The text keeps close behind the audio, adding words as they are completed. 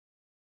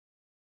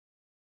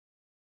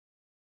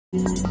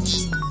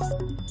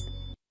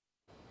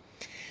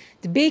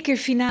De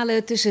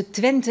bekerfinale tussen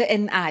Twente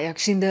en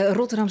Ajax in de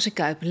Rotterdamse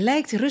Kuip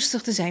lijkt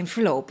rustig te zijn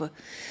verlopen.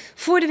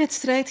 Voor de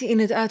wedstrijd in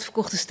het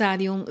uitverkochte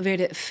stadion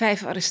werden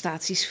 5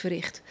 arrestaties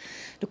verricht.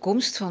 De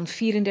komst van 34.000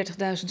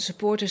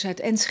 supporters uit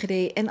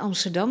Enschede en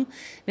Amsterdam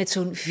met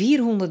zo'n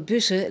 400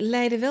 bussen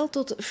leidde wel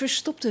tot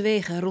verstopte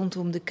wegen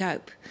rondom de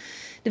Kuip.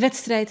 De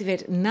wedstrijd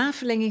werd na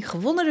verlenging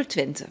gewonnen door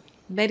Twente.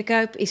 Bij de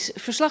Kuip is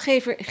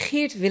verslaggever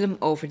Geert Willem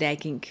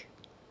Overdijkink.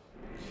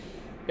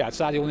 Ja, het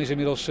stadion is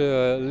inmiddels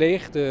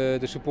leeg. De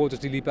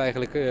supporters die liepen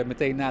eigenlijk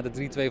meteen na de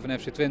 3-2 van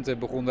FC Twente.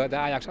 Begon de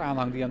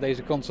Ajax-aanhang die aan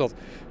deze kant zat,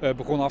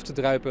 begon af te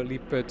druipen,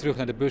 liep terug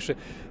naar de bussen.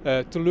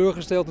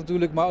 Teleurgesteld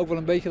natuurlijk, maar ook wel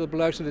een beetje, dat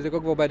beluisterde ik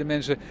ook wel bij de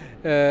mensen,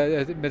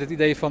 met het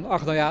idee van,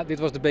 ach nou ja, dit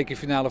was de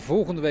bekerfinale.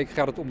 Volgende week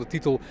gaat het om de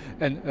titel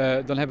en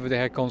dan hebben we de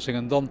herkansing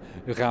en dan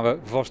gaan we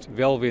vast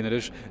wel winnen.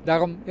 Dus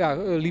daarom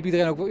liep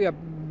iedereen ook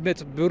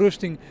met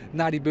berusting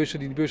naar die bussen.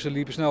 Die bussen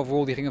liepen snel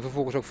vol, die gingen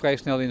vervolgens ook vrij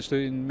snel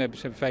met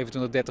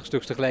 25, 30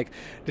 stuks tegelijk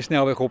de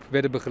snelweg op,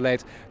 werden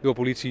begeleid door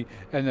politie.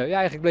 En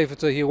eigenlijk bleef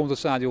het hier rond het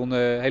stadion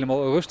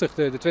helemaal rustig.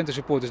 De Twente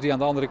supporters die aan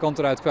de andere kant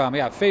eruit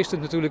kwamen,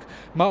 feestend natuurlijk,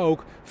 maar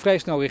ook vrij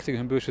snel richting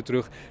hun bussen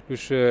terug.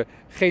 Dus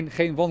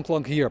geen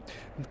wanklank hier.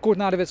 Kort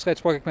na de wedstrijd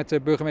sprak ik met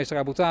burgemeester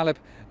Abu Taleb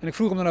en ik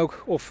vroeg hem dan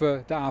ook of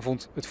de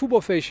avond het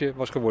voetbalfeestje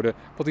was geworden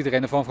wat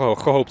iedereen ervan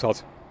gehoopt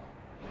had.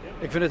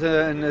 Ik vind het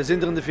een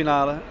zinderende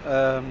finale.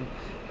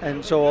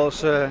 En zoals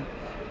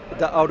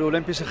de oude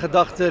Olympische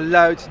gedachte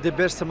luidt, de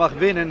beste mag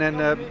winnen.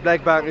 En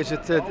blijkbaar is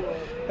het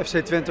FC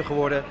Twente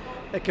geworden.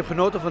 Ik heb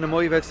genoten van een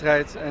mooie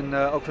wedstrijd en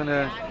ook van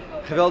een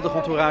geweldige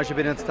entourage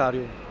binnen het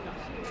stadion.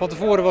 Van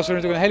tevoren was er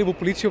natuurlijk een heleboel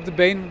politie op de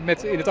been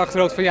met in het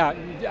achterhoofd van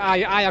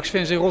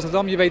Ajax-fans in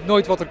Rotterdam. Je weet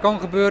nooit wat er kan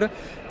gebeuren.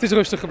 Het is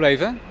rustig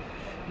gebleven, hè?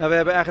 Nou, we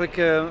hebben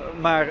eigenlijk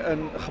maar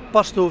een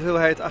gepaste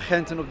hoeveelheid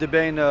agenten op de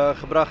been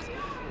gebracht.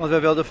 Want we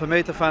wilden van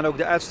meet af aan ook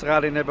de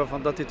uitstraling hebben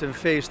van dat dit een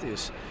feest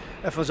is.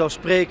 En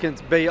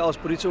vanzelfsprekend ben je als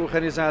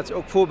politieorganisatie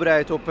ook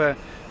voorbereid op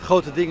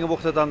grote dingen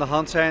mocht het aan de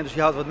hand zijn. Dus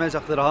je houdt wat mensen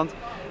achter de hand.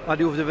 Maar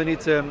die hoefden we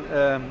niet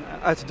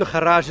uit de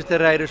garage te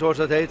rijden zoals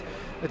dat heet.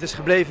 Het is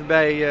gebleven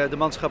bij de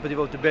manschappen die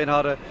we op de been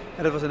hadden.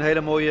 En dat was een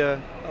hele mooie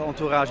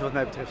entourage wat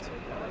mij betreft.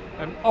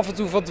 Af en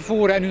toe van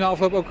tevoren en nu na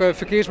afloop ook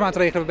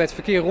verkeersmaatregelen waarbij het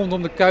verkeer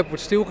rondom de Kuip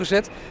wordt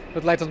stilgezet.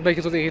 Dat leidt dan een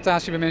beetje tot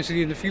irritatie bij mensen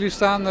die in de file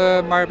staan.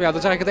 Maar dat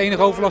is eigenlijk het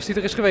enige overlast die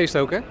er is geweest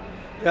ook, hè?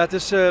 Ja, het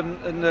is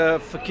een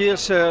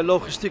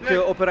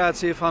verkeerslogistieke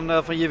operatie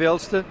van je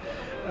welste.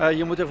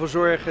 Je moet ervoor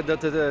zorgen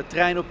dat de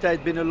treinen op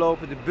tijd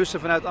binnenlopen, de bussen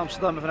vanuit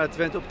Amsterdam en vanuit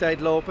Twente op tijd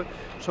lopen.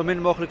 Zo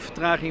min mogelijk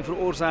vertraging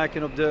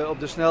veroorzaken op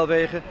de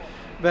snelwegen.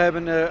 We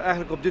hebben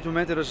eigenlijk op dit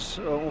moment, dat is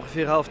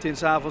ongeveer 9:30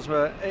 s'avonds,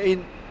 maar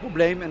één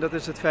probleem. En dat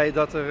is het feit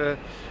dat er,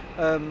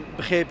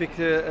 begreep ik,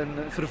 een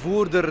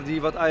vervoerder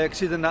die wat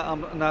Ajaxiden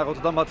naar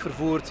Rotterdam had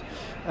vervoerd,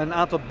 een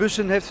aantal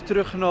bussen heeft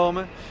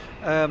teruggenomen.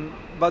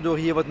 Waardoor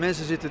hier wat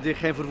mensen zitten die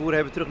geen vervoer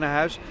hebben terug naar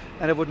huis.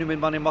 En er wordt nu met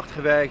man in macht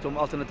gewerkt om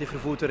alternatief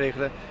vervoer te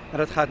regelen. En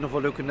dat gaat nog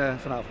wel lukken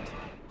vanavond.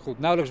 Goed,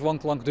 nauwelijks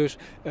wanklank dus.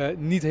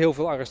 Niet heel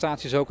veel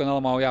arrestaties ook en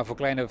allemaal voor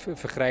kleine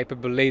vergrijpen,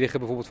 beledigen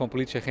bijvoorbeeld van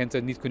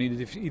politieagenten, niet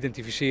kunnen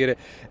identificeren.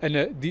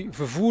 En die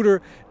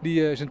vervoerder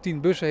die zijn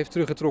 10 bussen heeft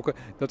teruggetrokken,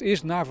 dat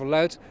is naar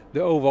verluidt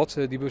de OWAT.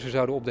 Die bussen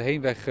zouden op de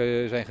heenweg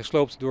zijn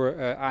gesloopt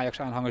door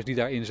Ajax-aanhangers die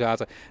daarin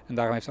zaten. En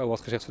daarom heeft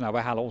OWAT gezegd van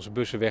wij halen onze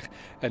bussen weg.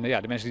 En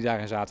de mensen die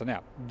daarin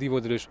zaten, die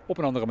worden dus op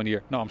een andere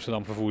manier naar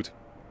Amsterdam vervoerd.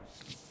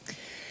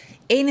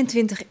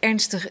 21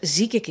 ernstig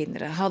zieke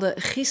kinderen hadden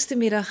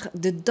gistermiddag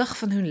de dag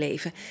van hun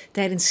leven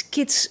tijdens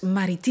Kids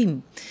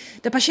Maritiem.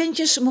 De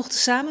patiëntjes mochten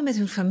samen met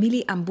hun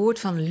familie aan boord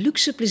van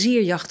luxe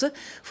plezierjachten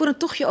voor een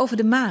tochtje over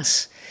de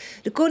Maas.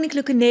 De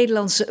Koninklijke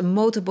Nederlandse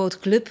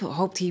Motorbootclub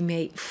hoopt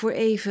hiermee voor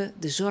even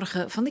de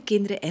zorgen van de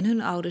kinderen en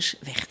hun ouders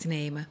weg te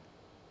nemen.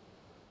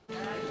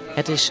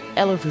 Het is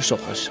 11 uur 's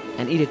ochtends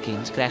en ieder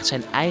kind krijgt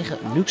zijn eigen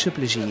luxe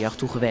plezierjacht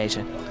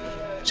toegewezen.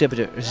 Ze hebben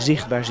er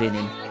zichtbaar zin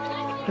in.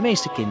 De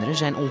meeste kinderen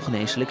zijn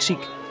ongeneeslijk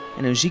ziek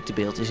en hun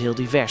ziektebeeld is heel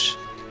divers.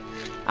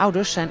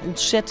 Ouders zijn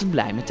ontzettend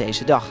blij met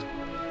deze dag.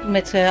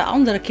 Met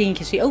andere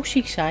kindjes die ook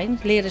ziek zijn,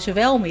 leren ze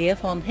wel meer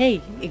van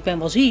ik ben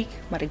wel ziek,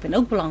 maar ik ben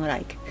ook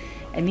belangrijk.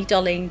 En niet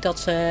alleen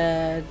dat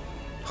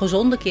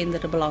gezonde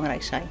kinderen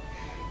belangrijk zijn.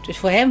 Dus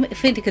voor hem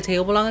vind ik het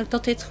heel belangrijk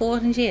dat dit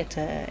georganiseerd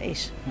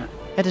is. Ja.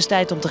 Het is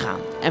tijd om te gaan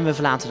en we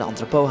verlaten de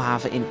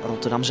entrepothaven in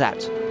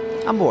Rotterdam-Zuid.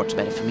 Aan boord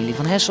bij de familie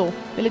van Hessel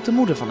wil ik de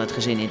moeder van het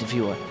gezin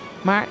interviewen.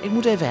 Maar ik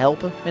moet even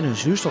helpen met een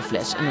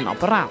zuurstoffles en een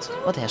apparaat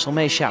wat Hessel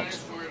meesjouwt.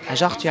 Hij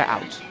is 8 jaar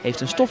oud,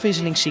 heeft een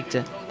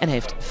stofwisselingsziekte en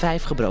heeft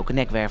 5 gebroken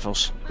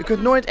nekwervels. Je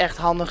kunt nooit echt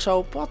handig zo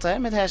op pad, hè,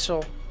 met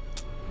Hessel.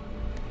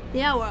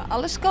 Ja hoor,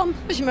 alles kan,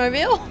 als je maar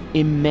wil.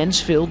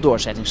 Immens veel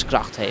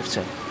doorzettingskracht heeft ze.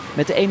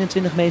 Met de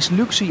 21 meest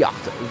luxe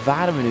jachten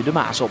varen we nu de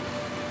Maas op.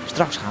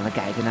 Straks gaan we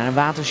kijken naar een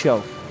watershow.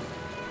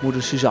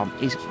 Moeder Suzanne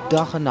is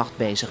dag en nacht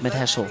bezig met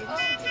Hessel.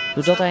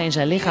 Doordat hij in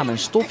zijn lichaam een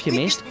stofje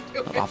mist,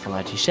 dat afval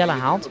uit je cellen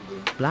haalt,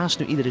 blaast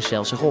nu iedere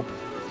cel zich op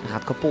en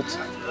gaat kapot.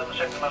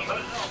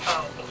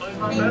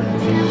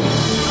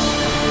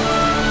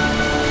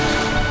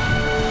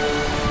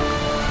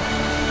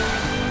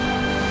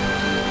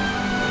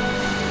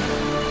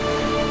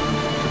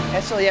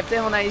 Hessel, je hebt het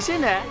helemaal naar je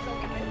zin, hè?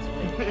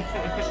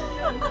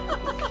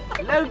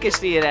 Leuk is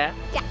het hier, hè?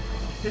 Ja.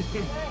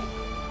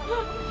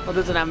 Wat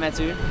doet er nou met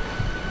u?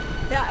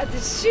 Ja, het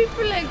is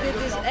superleuk. Dit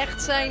is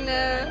echt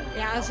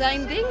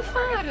zijn ding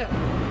varen.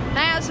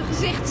 Nou ja, zijn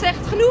gezicht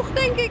zegt genoeg,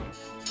 denk ik.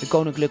 De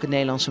Koninklijke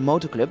Nederlandse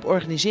Motorclub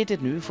organiseert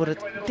dit nu voor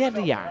het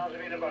 3e jaar.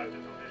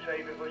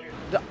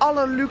 De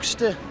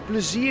allerluxste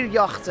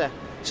plezierjachten.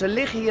 Ze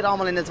liggen hier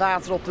allemaal in het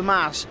water op de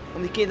Maas.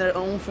 Om die kinderen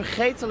een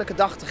onvergetelijke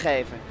dag te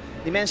geven.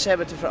 Die mensen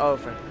hebben het ervoor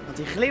over. Want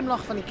die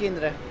glimlach van die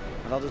kinderen,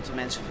 dat doet de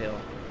mensen veel.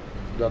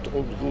 Dat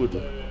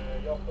ontroerde.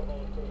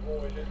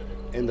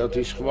 En dat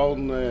is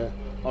gewoon,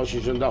 als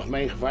je zo'n dag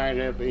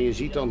meegevaren hebt en je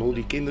ziet dan hoe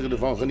die kinderen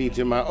ervan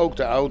genieten, maar ook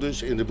de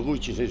ouders en de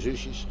broertjes en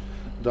zusjes,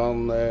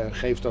 dan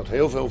geeft dat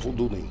heel veel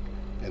voldoening.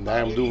 En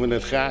daarom doen we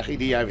het graag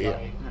ieder jaar weer.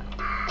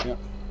 Ja.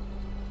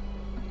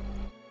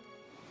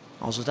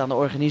 Als het aan de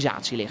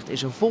organisatie ligt,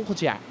 is er volgend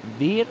jaar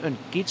weer een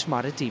Kids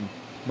Maritiem.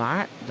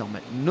 Maar dan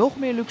met nog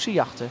meer luxe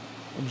jachten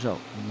om zo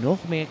nog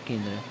meer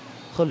kinderen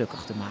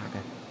gelukkig te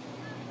maken.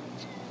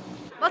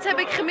 Wat heb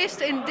ik gemist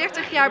in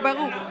 30 jaar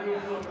Baruch?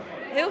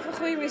 Heel veel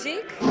goede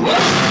muziek.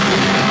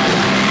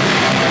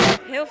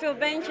 Heel veel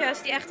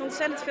bandjes die echt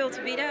ontzettend veel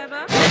te bieden hebben.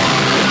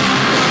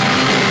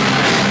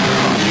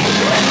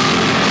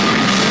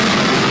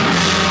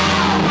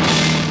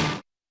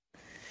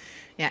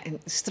 Ja, en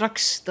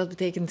straks, dat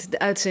betekent de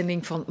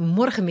uitzending van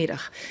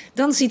morgenmiddag.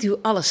 Dan ziet u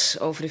alles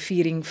over de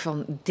viering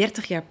van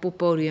 30 jaar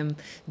poppodium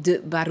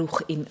De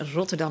Baruch in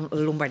Rotterdam,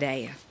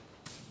 Lombardije.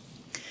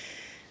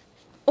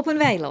 Op een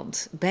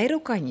weiland bij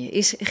Rokanje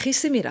is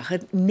gistermiddag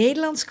het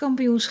Nederlands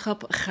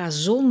kampioenschap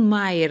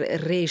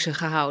gazonmaaier racen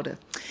gehouden.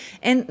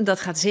 En dat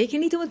gaat zeker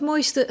niet om het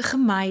mooiste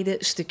gemaaide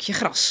stukje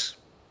gras.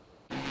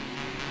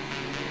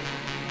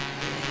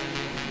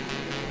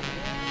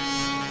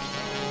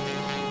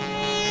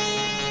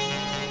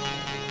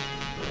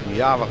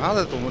 Ja, waar gaat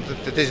het om?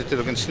 Het is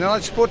natuurlijk een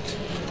snelheidssport.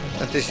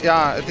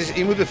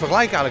 Je moet het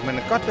vergelijken eigenlijk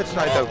met een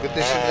kartwedstrijd ook. Het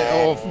is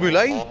Formule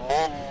 1.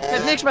 Het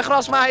heeft niks met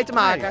grasmaaien te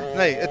maken.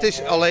 Nee, het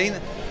is alleen,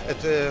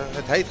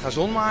 het heet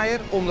gazonmaaier,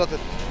 omdat het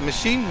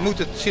machine moet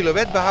het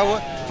silhouet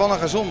behouden van een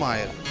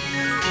gazonmaaier.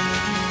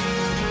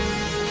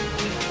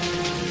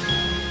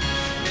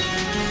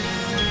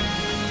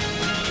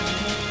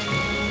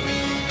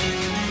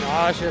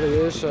 Ja,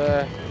 serieus.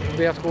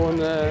 Probeert gewoon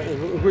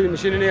een goede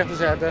machine neer te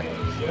zetten.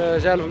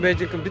 Zelf een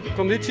beetje in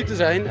conditie te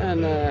zijn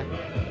en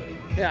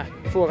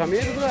vooraan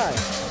meer te draaien.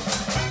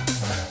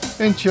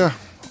 En tja,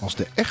 als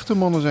de echte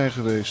mannen zijn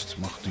geweest,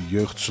 mag de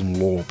jeugd zijn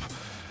lol op.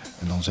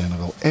 En dan zijn er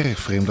wel erg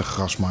vreemde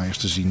grasmaaiers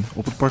te zien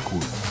op het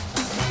parcours.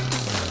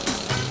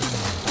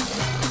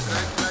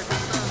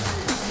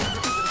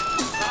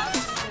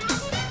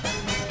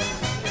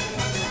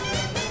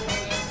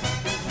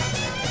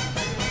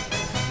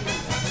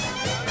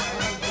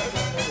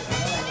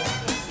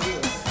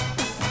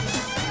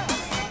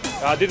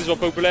 Ja, dit is wel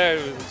populair.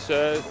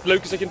 Het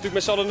leuke is dat je natuurlijk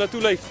met z'n allen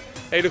naartoe leeft.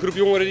 Een hele groep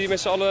jongeren die met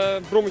z'n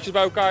allen brommetjes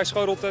bij elkaar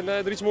scharrelt en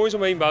er iets moois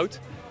omheen bouwt.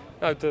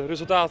 Nou, het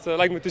resultaat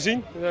lijkt me te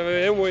zien. We hebben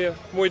heel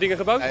mooie dingen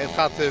gebouwd. Ja, het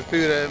gaat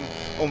puur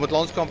om het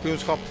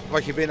landskampioenschap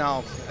wat je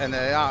binnenhaalt. En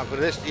voor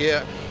de rest,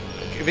 je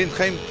wint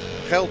geen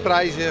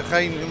geldprijzen,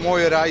 geen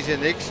mooie reizen,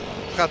 niks.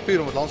 Het gaat puur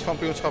om het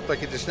landskampioenschap, dat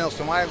je de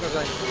snelste maaier kan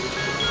zijn.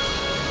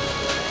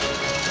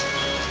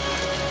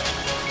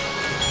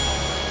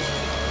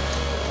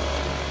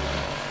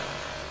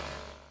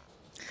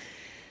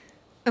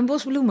 Een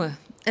bos bloemen,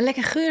 een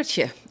lekker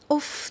geurtje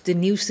of de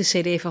nieuwste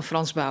cd van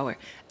Frans Bauer,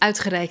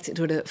 uitgereikt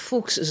door de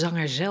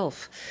volkszanger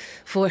zelf.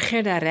 Voor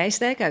Gerda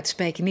Rijsdijk uit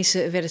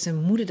Spijkenisse werd het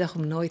een moederdag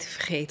om nooit te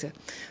vergeten.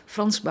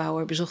 Frans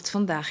Bauer bezocht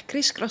vandaag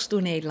kriskras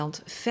door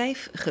Nederland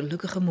 5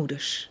 gelukkige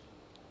moeders.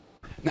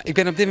 Nou, ik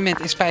ben op dit moment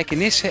in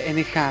Spijkenisse en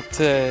ik ga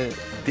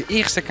de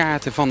eerste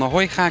kaarten van de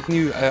hooi ga ik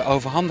nu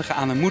overhandigen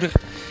aan een moeder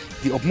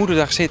die op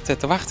moederdag zit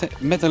te wachten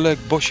met een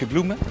leuk bosje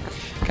bloemen.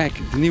 Kijk,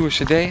 de nieuwe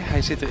cd,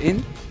 hij zit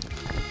erin.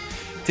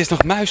 Het is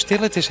nog muisstil,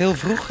 het is heel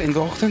vroeg in de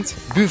ochtend.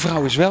 De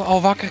buurvrouw is wel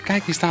al wakker.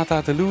 Kijk, die staat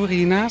daar te loeren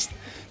hiernaast.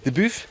 De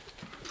buf.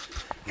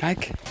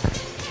 Kijk.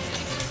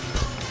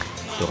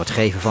 Door het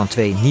geven van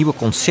 2 nieuwe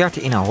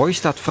concerten in Ahoy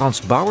staat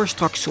Frans Bauer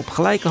straks op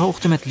gelijke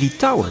hoogte met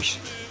Litouwers.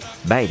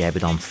 Beiden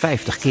hebben dan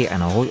 50 keer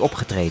aan Ahoy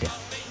opgetreden.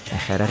 En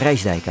Gerda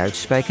Rijsdijk uit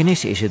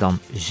Spijkenisse is er dan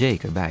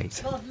zeker bij.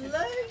 Wat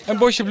leuk! Een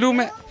bosje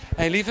bloemen.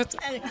 Hé, lieverd.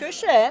 En een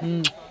kussen, hè?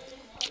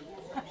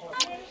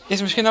 Is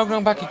er misschien ook nog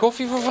een bakje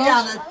koffie voor Frans?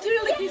 Ja,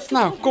 natuurlijk is het.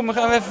 Nou, kom, dan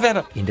gaan we even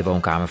verder. In de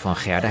woonkamer van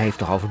Gerda heeft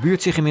de halve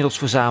buurt zich inmiddels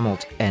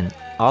verzameld. En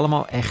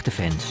allemaal echte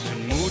fans.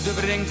 Moeder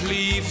brengt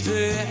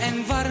liefde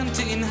en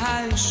warmte in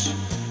huis.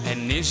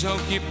 En is ook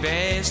je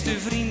beste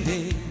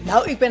vriendin.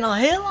 Nou, ik ben al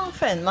heel lang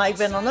fan, maar ik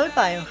ben nog nooit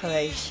bij hem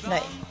geweest.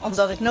 Nee,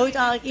 omdat ik nooit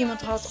eigenlijk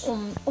iemand had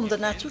om er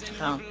naartoe te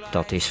gaan.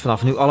 Dat is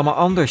vanaf nu allemaal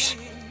anders.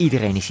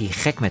 Iedereen is hier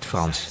gek met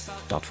Frans.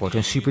 Dat wordt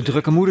een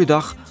superdrukke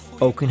moederdag,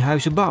 ook in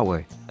Huizen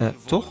Bauer.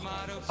 Toch?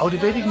 Oh, dat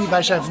weet ik niet.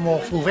 Wij zijn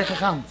vanmorgen vroeg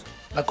weggegaan.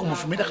 Wij komen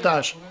vanmiddag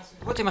thuis.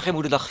 Wordt er maar geen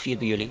moederdag gevierd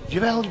bij jullie?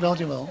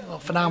 Jawel.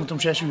 Vanavond om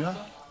 6 uur.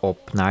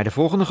 Op naar de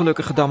volgende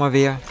gelukkige dan maar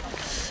weer.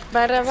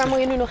 Waar moet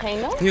je nu nog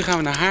heen dan? Nu gaan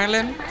we naar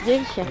Haarlem,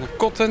 Jeetje. naar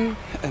Kotten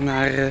en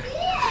naar...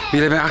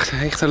 jullie hebben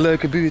echt een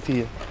leuke buurt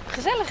hier.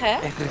 Gezellig, hè?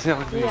 Echt een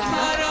gezellig buurt. Ja.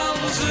 Maar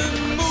als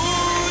een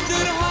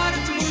moeder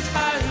hart moet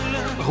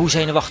huilen. Hoe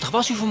zenuwachtig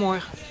was u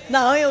vanmorgen?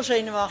 Nou, heel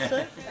zenuwachtig.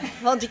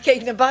 Want ik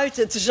keek naar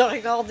buiten en toen zag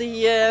ik al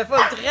die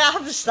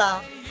fotografen staan.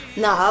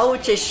 Nou,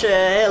 het is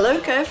heel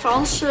leuk hè.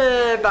 Frans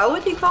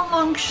Bouwer die kwam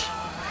langs.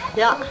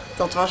 Ja,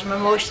 dat was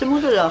mijn mooiste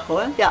moederdag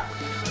hoor. Ja.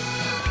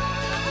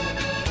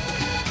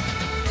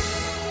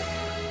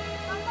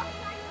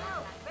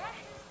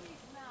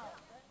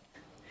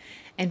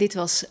 En dit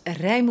was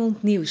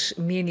Rijnmond Nieuws.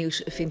 Meer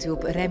nieuws vindt u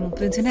op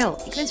Rijnmond.nl.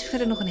 Ik wens u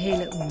verder nog een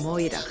hele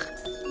mooie dag.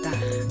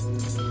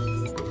 Dag.